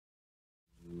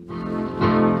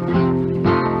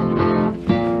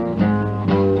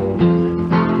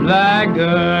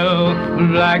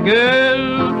black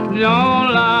girl,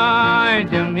 don't lie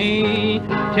to me.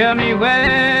 Tell me,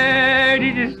 where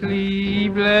did you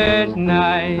sleep last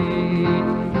night?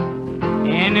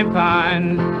 In the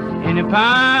pines,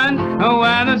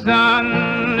 where the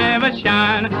sun never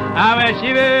shines. I will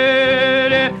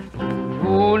shiver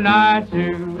all night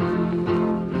through.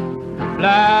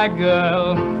 Black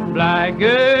girl,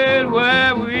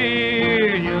 where will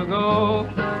you go?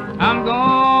 I'm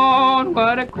gone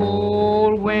where the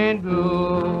cold wind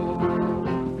blows.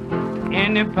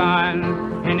 In the pines,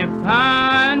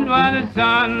 where the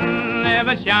sun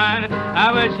never shines.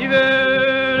 I will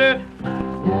shiver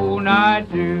all night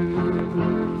through.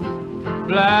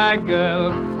 Black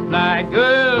girl,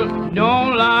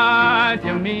 don't lie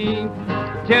to me.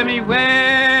 Tell me,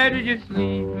 where did you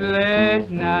sleep last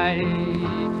night?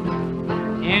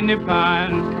 In the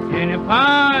pines,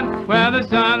 where the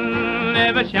sun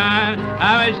never shines.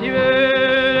 I will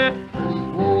shiver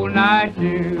all night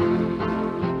through.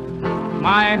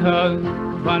 My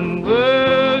husband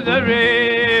was a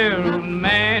railroad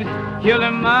man, killed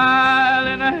a mile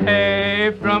and a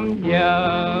half from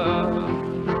here.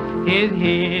 His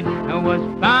head was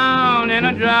found in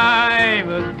a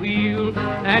driver's wheel,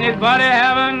 and his body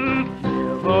haven't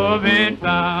been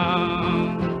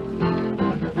found.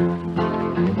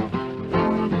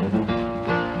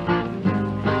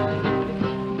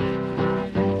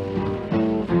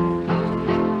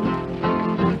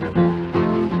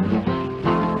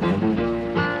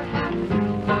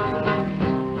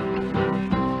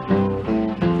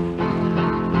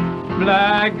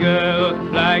 Black girl,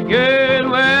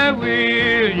 where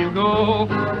will you go?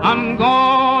 I'm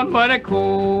gone where the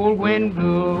cold wind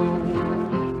blows.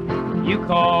 You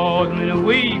called me to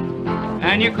weep,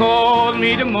 and you called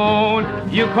me to mourn.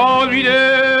 You called me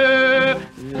to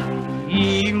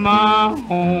leave my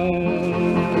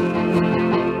home.